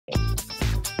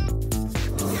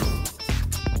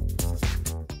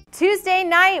Tuesday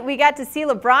night, we got to see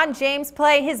LeBron James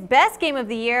play his best game of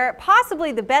the year,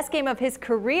 possibly the best game of his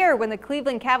career, when the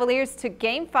Cleveland Cavaliers took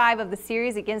Game 5 of the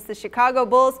series against the Chicago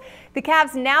Bulls. The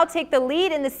Cavs now take the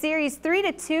lead in the series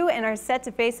 3-2 and are set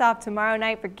to face off tomorrow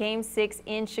night for Game 6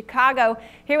 in Chicago.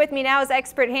 Here with me now is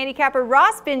expert handicapper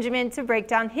Ross Benjamin to break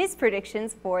down his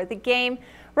predictions for the game.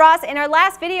 Ross, in our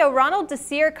last video, Ronald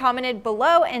Desir commented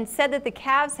below and said that the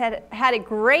Cavs had a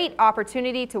great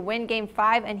opportunity to win Game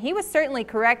 5, and he was certainly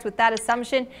correct with that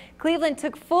assumption. Cleveland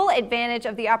took full advantage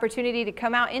of the opportunity to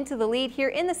come out into the lead here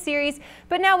in the series.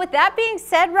 But now, with that being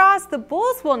said, Ross, the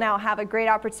Bulls will now have a great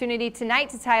opportunity tonight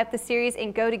to tie up the series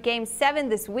and go to Game 7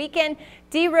 this weekend.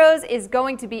 D. Rose is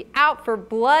going to be out for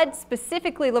blood,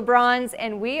 specifically LeBron's,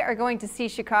 and we are going to see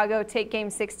Chicago take Game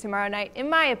 6 tomorrow night, in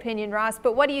my opinion, Ross.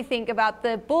 But what do you think about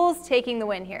the Bulls taking the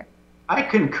win here? I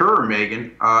concur,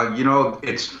 Megan.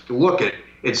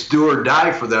 It's do or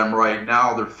die for them right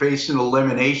now. They're facing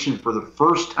elimination for the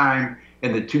first time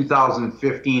in the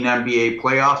 2015 NBA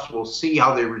playoffs. We'll see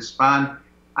how they respond.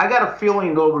 I got a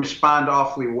feeling they'll respond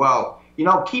awfully well.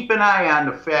 Keep an eye on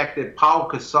the fact that Pau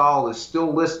Gasol is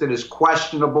still listed as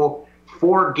questionable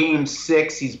for Game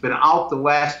 6. He's been out the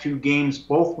last 2 games,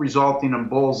 both resulting in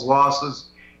Bulls losses.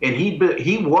 And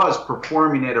he was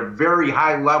performing at a very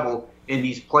high level in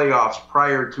these playoffs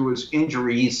prior to his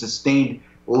injury he sustained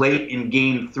late in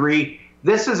Game 3.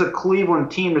 This is a Cleveland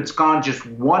team that's gone just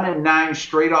 1-9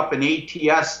 straight up in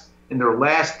ATS in their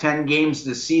last 10 games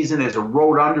this season as a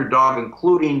road underdog,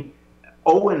 including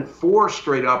 0-4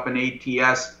 straight up in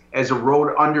ATS as a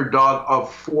road underdog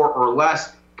of 4 or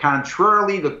less.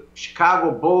 Contrarily, the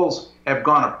Chicago Bulls have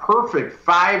gone a perfect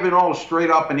 5-0 straight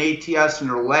up in ATS in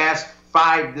their last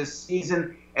 5 this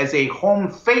season as a home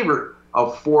favorite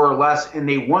of 4 or less, and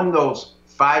they won those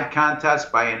 5 contests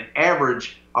by an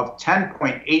average of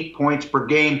 10.8 points per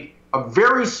game. A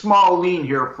very small lean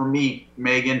here for me,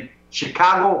 Megan.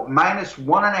 Chicago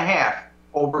 -1.5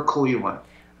 over Cleveland.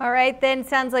 All right, then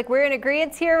sounds like we're in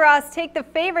agreement here, Ross. Take the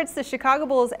favorites, the Chicago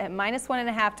Bulls, at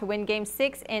 -1.5 to win Game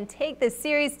 6 and take this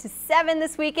series to 7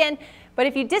 this weekend. But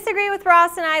if you disagree with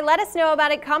Ross and I, let us know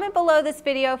about it. Comment below this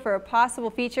video for a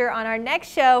possible feature on our next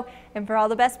show. And for all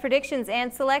the best predictions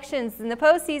and selections in the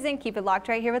postseason, keep it locked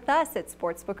right here with us at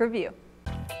Sportsbook Review.